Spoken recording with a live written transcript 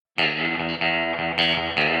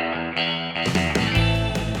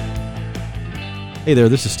Hey there,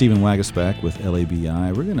 this is Stephen Wagasback with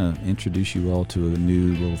LABI. We're going to introduce you all to a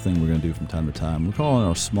new little thing we're going to do from time to time. We're calling it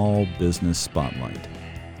our Small Business Spotlight.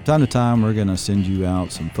 From time to time, we're going to send you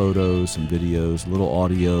out some photos, some videos, a little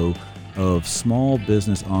audio of small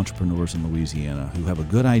business entrepreneurs in Louisiana who have a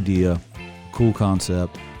good idea, a cool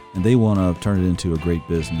concept, and they want to turn it into a great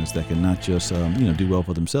business that can not just do well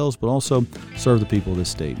for themselves, but also serve the people of this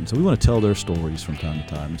state. And so we want to tell their stories from time to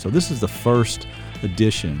time. And so this is the first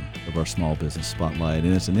edition of our Small Business Spotlight,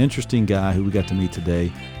 and it's an interesting guy who we got to meet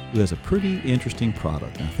today who has a pretty interesting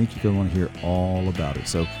product, and I think you're going to want to hear all about it.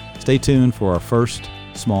 So stay tuned for our first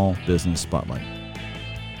Small Business Spotlight.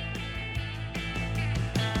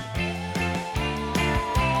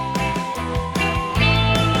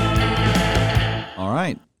 All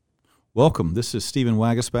right. Welcome. This is Stephen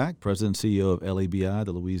Wagasback, President and CEO of LABI,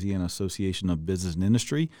 the Louisiana Association of Business and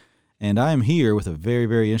Industry. And I am here with a very,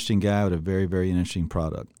 very interesting guy with a very, very interesting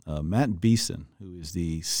product, Matt Beeson, who is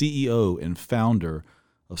the CEO and founder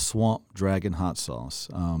of Swamp Dragon Hot Sauce.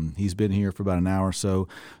 He's been here for about an hour or so.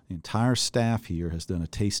 The entire staff here has done a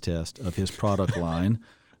taste test of his product line.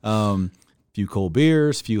 Few cold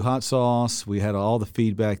beers, few hot sauce. We had all the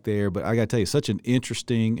feedback there, but I got to tell you, such an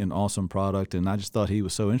interesting and awesome product. And I just thought he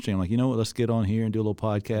was so interesting. I'm like, you know what? Let's get on here and do a little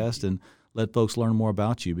podcast and let folks learn more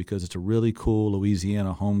about you, because it's a really cool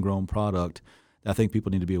Louisiana homegrown product that I think people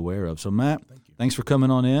need to be aware of. So, Matt, thanks for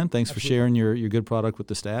coming on in. Thanks for sharing your good product with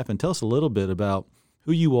the staff. And tell us a little bit about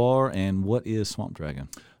who you are and what is Swamp Dragon.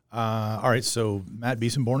 All right, so Matt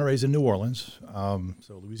Beeson, born and raised in New Orleans,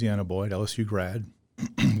 so Louisiana boy, LSU grad.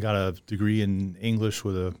 Got a degree in English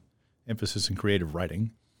with an emphasis in creative writing.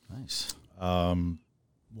 Nice.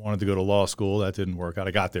 Wanted to go to law school. That didn't work out.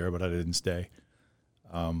 I got there, but I didn't stay.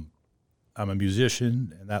 I'm a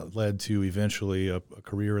musician, and that led to eventually a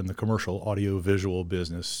career in the commercial audio-visual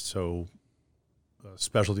business, so a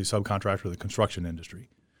specialty subcontractor of the construction industry.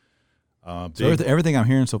 So everything I'm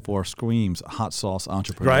hearing so far screams hot sauce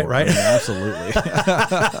entrepreneur. Right. I mean, absolutely.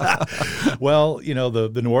 Well,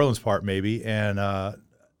 the New Orleans part maybe, and a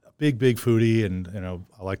big foodie, and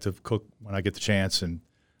I like to cook when I get the chance, and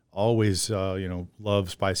always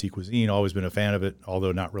love spicy cuisine. Always been a fan of it,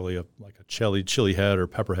 although not really a chili head or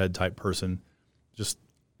pepperhead type person. Just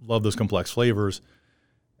love those complex flavors,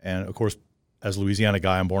 and of course, as a Louisiana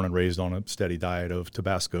guy, I'm born and raised on a steady diet of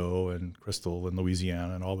Tabasco and Crystal and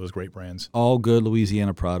Louisiana and all those great brands. All good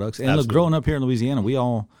Louisiana products. And look, growing up here in Louisiana, we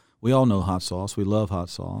all know hot sauce. We love hot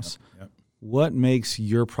sauce. Yep. What makes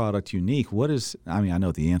your product unique? I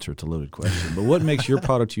know the answer to a loaded question, but what makes your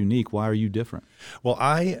product unique? Why are you different? Well,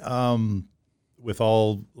 I, with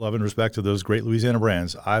all love and respect to those great Louisiana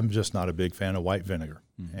brands, I'm just not a big fan of white vinegar.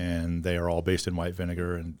 Mm-hmm. And they are all based in white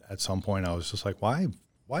vinegar. And at some point I was just like, why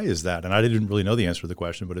is that? And I didn't really know the answer to the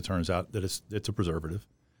question, but it turns out that it's a preservative.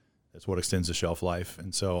 It's what extends the shelf life.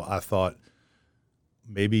 And so I thought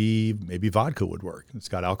maybe vodka would work. It's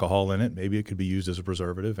got alcohol in it. Maybe it could be used as a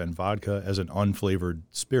preservative. And vodka as an unflavored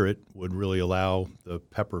spirit would really allow the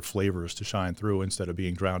pepper flavors to shine through instead of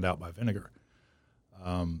being drowned out by vinegar.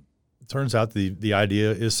 It turns out the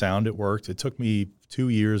idea is sound. It worked. It took me 2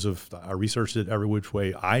 years I researched it every which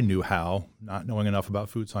way I knew how, not knowing enough about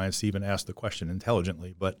food science to even ask the question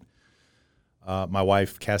intelligently. But my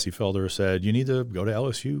wife, Cassie Felder, said, you need to go to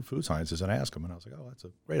LSU Food Sciences and ask them. And I was like, oh, that's a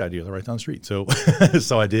great idea. They're right down the street. So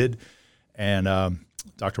so I did. And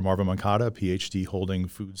Dr. Marvin Moncada, PhD holding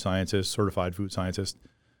certified food scientist,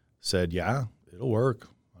 said, yeah, it'll work.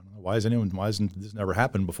 I don't know, why hasn't this never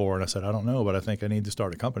happened before? And I said, I don't know, but I think I need to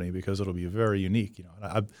start a company because it'll be very unique.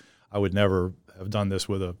 I would never have done this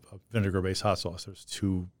with a vinegar-based hot sauce. There's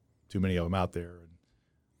too many of them out there. And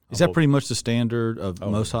is that pretty much the standard of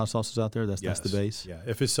most hot sauces out there? That's the base? Yeah,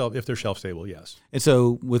 if they're shelf-stable, yes. And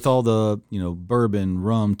so with all the, bourbon,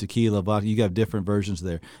 rum, tequila, vodka, you got different versions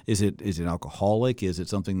there. Is it alcoholic? Is it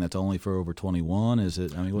something that's only for over 21? What's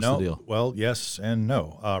the deal? Well, yes and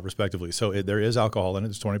no, respectively. So there is alcohol in it.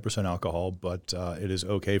 It's 20% alcohol, but it is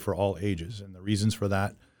okay for all ages. And the reasons for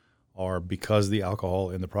that are because the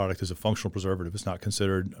alcohol in the product is a functional preservative. It's not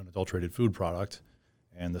considered an adulterated food product.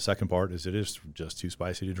 And the second part is it is just too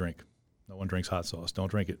spicy to drink. No one drinks hot sauce. Don't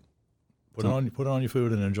drink it. Put it on your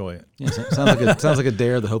food and enjoy it. Yeah, sounds like a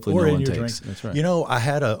dare that hopefully no one takes. Drink. That's right. I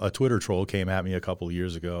had a Twitter troll came at me a couple of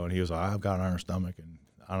years ago, and he was like, I've got an iron stomach. And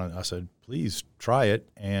I said, please try it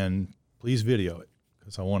and please video it,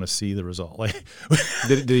 because I want to see the result. Like,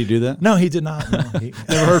 did he do that? No, he did not. No,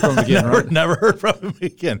 never heard from him again, right? Never heard from him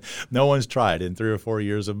again. No one's tried in 3 or 4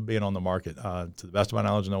 years of being on the market. To the best of my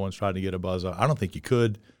knowledge, no one's tried to get a buzz. I don't think you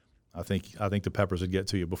could. I think the peppers would get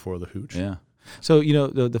to you before the hooch. Yeah. So,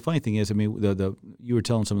 the funny thing is, you were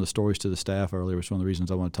telling some of the stories to the staff earlier, which is one of the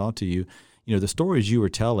reasons I want to talk to you. the stories you were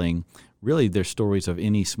telling, really they're stories of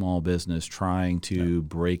any small business trying to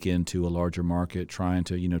break into a larger market, trying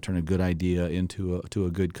to, turn a good idea into a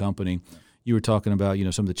good company. You were talking about,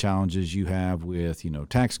 some of the challenges you have with,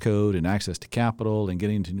 tax code and access to capital and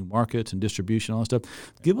getting into new markets and distribution, all that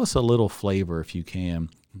stuff. Give us a little flavor, if you can,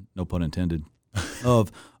 no pun intended,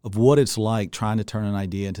 of what it's like trying to turn an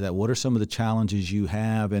idea into that. What are some of the challenges you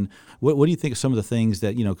have, and what do you think of some of the things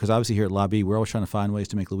that, because obviously here at LABI, we're always trying to find ways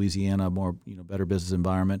to make Louisiana a more, better business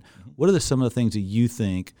environment. What are some of the things that you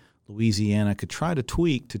think Louisiana could try to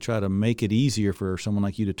tweak to try to make it easier for someone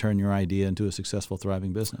like you to turn your idea into a successful,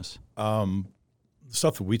 thriving business? The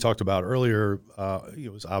stuff that we talked about earlier,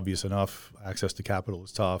 it was obvious enough. Access to capital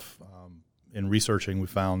is tough. In researching, we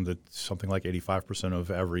found that something like 85% of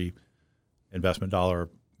every investment dollar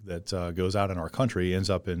that goes out in our country ends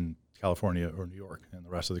up in California or New York, and the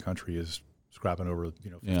rest of the country is scrapping over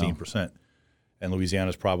 15%. And Louisiana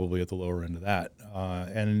is probably at the lower end of that.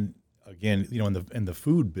 And again, in the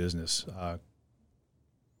food business,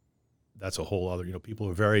 that's a whole other. People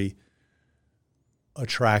are very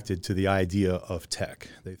attracted to the idea of tech.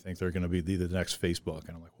 They think they're going to be the next Facebook,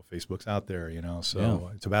 and I'm like, well, Facebook's out there,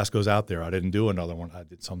 So Tabasco's out there. I didn't do another one. I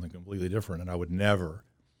did something completely different, and I would never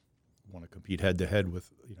want to compete head to head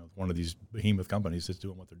with one of these behemoth companies that's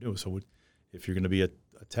doing what they're doing. So if you're going to be a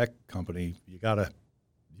tech company, you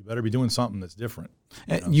better be doing something that's different.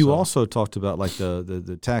 And you also talked about like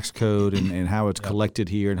the tax code and how it's collected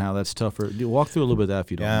here and how that's tougher. Walk through a little bit of that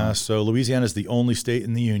if you don't mind. Yeah, so Louisiana is the only state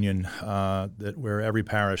in the union where every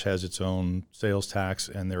parish has its own sales tax,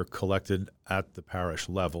 and they're collected at the parish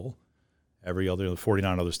level. Every other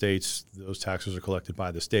 49 other states, those taxes are collected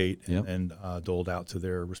by the state and doled out to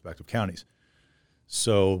their respective counties.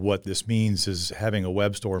 So what this means is having a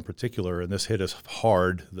web store in particular, and this hit us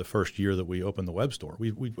hard the first year that we opened the web store.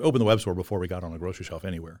 We opened the web store before we got on a grocery shelf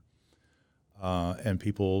anywhere. And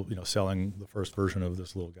people, selling the first version of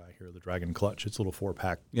this little guy here, the Dragon Clutch. It's a little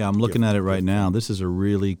 4-pack. Yeah, I'm looking at it right now. This is a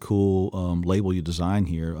really cool label you designed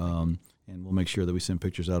here. And we'll make sure that we send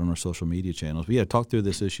pictures out on our social media channels. But talk through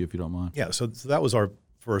this issue if you don't mind. Yeah, so that was our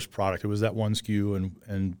first product. It was that one SKU,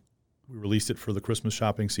 and we released it for the Christmas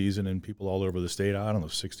shopping season, and people all over the state,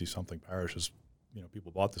 60-something parishes,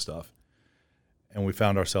 people bought the stuff. And we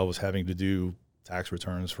found ourselves having to do tax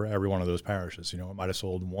returns for every one of those parishes. I might have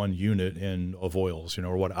sold one unit of oils,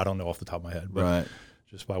 or what, I don't know off the top of my head. But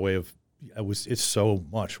just by way of, it's so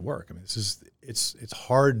much work. I mean, it's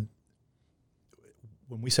hard.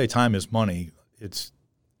 When we say time is money,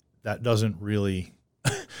 that doesn't really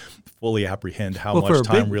fully apprehend how much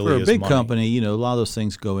time really is money. For a big company, a lot of those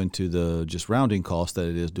things go into the just rounding cost that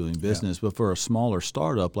it is doing business. Yeah. But for a smaller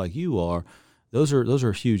startup like you are, those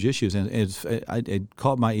are huge issues. And it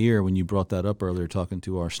caught my ear when you brought that up earlier talking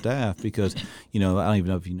to our staff because, I don't even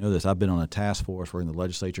know if you know this, I've been on a task force working in the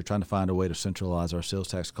legislature trying to find a way to centralize our sales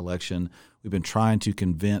tax collection. We've been trying to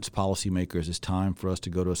convince policymakers it's time for us to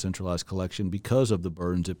go to a centralized collection because of the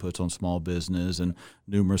burdens it puts on small business and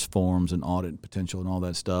numerous forms and audit potential and all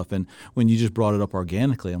that stuff. And when you just brought it up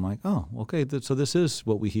organically, I'm like, oh, okay, so this is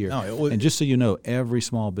what we hear. And just so you know, every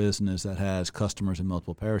small business that has customers in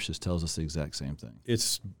multiple parishes tells us the exact same thing.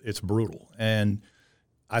 It's brutal. And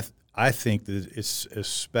I think that it's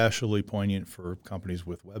especially poignant for companies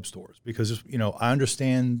with web stores because, I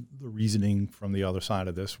understand the reasoning from the other side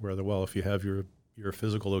of this where if you have your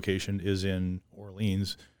physical location is in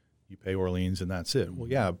Orleans, you pay Orleans and that's it. Well,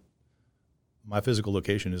 yeah, my physical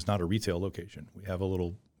location is not a retail location. We have a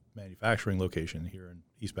little manufacturing location here in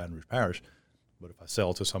East Baton Rouge Parish, but if I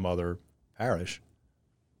sell to some other parish,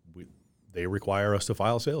 they require us to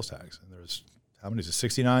file sales tax. And there's how many is it?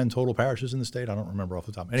 69 total parishes in the state? I don't remember off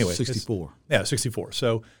the top. Anyway, 64. 64.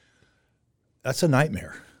 So that's a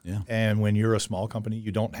nightmare. Yeah. And when you're a small company,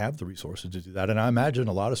 you don't have the resources to do that. And I imagine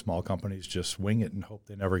a lot of small companies just wing it and hope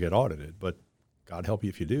they never get audited. But God help you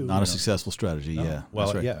if you do. Not a successful strategy. No. Yeah.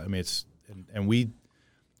 Well, right. Yeah. I mean, and we've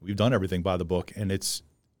done everything by the book, and it's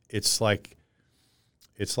like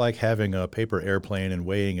having a paper airplane and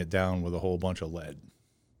weighing it down with a whole bunch of lead.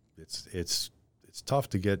 It's tough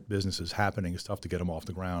to get businesses happening. It's tough to get them off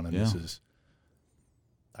the ground. And this is,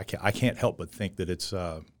 I can't help but think that it's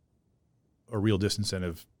a real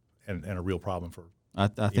disincentive and a real problem for I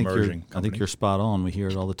think emerging I think you're spot on. We hear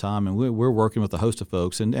it all the time, and we're working with a host of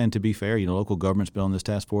folks. And to be fair, local government's been on this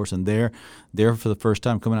task force, and they're for the first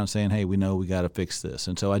time coming out and saying, "Hey, we know we got to fix this."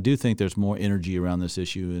 And so I do think there's more energy around this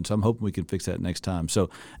issue, and so I'm hoping we can fix that next time. So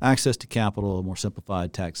access to capital, a more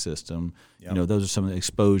simplified tax system. Yep. Those are some of the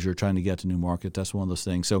exposure, trying to get to new markets. That's one of those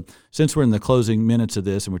things. So since we're in the closing minutes of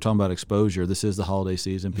this, and we're talking about exposure, this is the holiday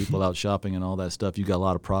season, people out shopping and all that stuff. You got a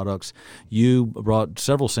lot of products. You brought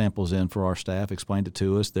several samples in for our staff. Explained it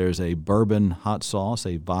to us. There's a bourbon hot sauce,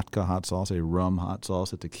 a vodka hot sauce, a rum hot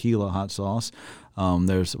sauce, a tequila hot sauce.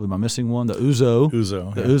 There's, am I missing one? The Ouzo.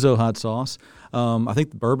 The Ouzo hot sauce. I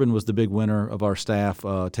think the bourbon was the big winner of our staff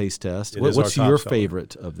taste test. What's your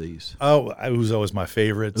favorite of these? Oh, Ouzo is my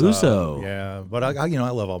favorite. Ouzo. Yeah, but I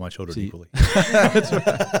love all my children equally. That's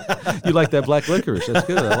right. You like that black licorice? That's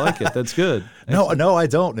good. I like it. That's good. No, I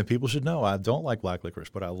don't. And people should know I don't like black licorice,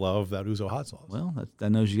 but I love that Ouzo hot sauce. Well,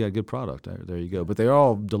 that knows you got a good product. There you go. But they're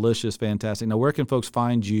all delicious, fantastic. Now, where can folks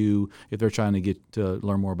find you if they're trying to get to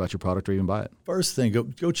learn more about your product or even buy it? First thing,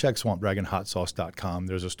 go check SwampDragonHotSauce.com.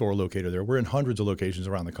 There's a store locator there. We're in hundreds of locations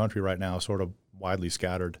around the country right now, sort of widely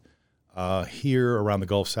scattered. Here around the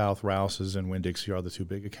Gulf South, Rouse's and Winn-Dixie are the two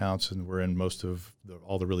big accounts, and we're in most of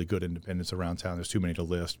all the really good independents around town. There's too many to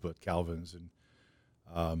list, but Calvin's and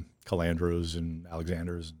Calandros and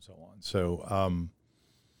Alexander's and so on. So,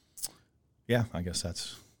 yeah, I guess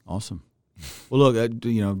that's awesome. Well, look, I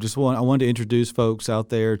wanted to introduce folks out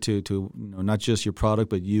there to not just your product,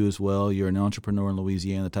 but you as well. You're an entrepreneur in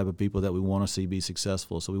Louisiana, the type of people that we want to see be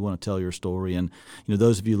successful. So we want to tell your story. And,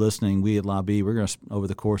 those of you listening, we at LABI, we're going to, over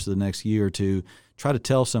the course of the next year or two, try to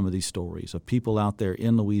tell some of these stories of people out there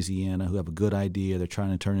in Louisiana who have a good idea. They're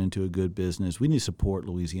trying to turn it into a good business. We need to support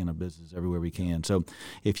Louisiana business everywhere we can. So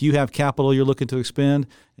if you have capital you're looking to expend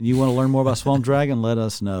and you want to learn more about Swamp Dragon, let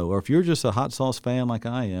us know. Or if you're just a hot sauce fan like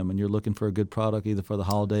I am and you're looking for a good product either for the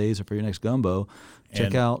holidays or for your next gumbo,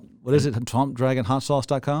 check out, what is it,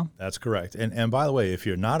 SwampDragonHotSauce.com? That's correct. And by the way, if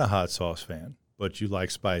you're not a hot sauce fan, but you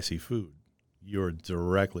like spicy food, you're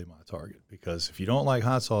directly my target, because if you don't like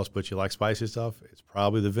hot sauce but you like spicy stuff, it's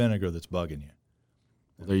probably the vinegar that's bugging you.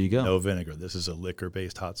 Well, there you go. No vinegar. This is a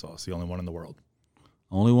liquor-based hot sauce, the only one in the world.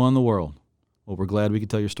 Only one in the world. Well, we're glad we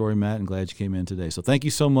could tell your story, Matt, and glad you came in today. So thank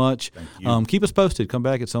you so much. Thank you. Keep us posted. Come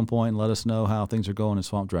back at some point and let us know how things are going in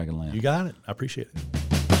Swamp Dragon Land. You got it. I appreciate it.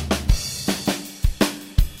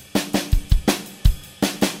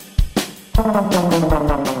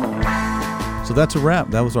 So that's a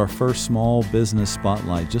wrap. That was our first small business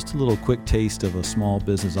spotlight. Just a little quick taste of a small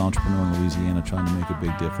business entrepreneur in Louisiana trying to make a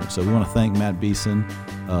big difference. So we want to thank Matt Beeson,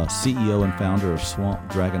 CEO and founder of Swamp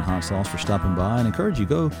Dragon Hot Sauce, for stopping by, and encourage you,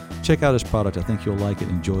 go check out his product. I think you'll like it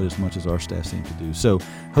and enjoy it as much as our staff seem to do. So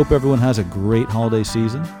hope everyone has a great holiday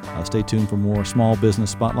season. Stay tuned for more small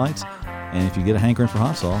business spotlights. And if you get a hankering for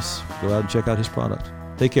hot sauce, go out and check out his product.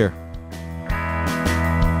 Take care.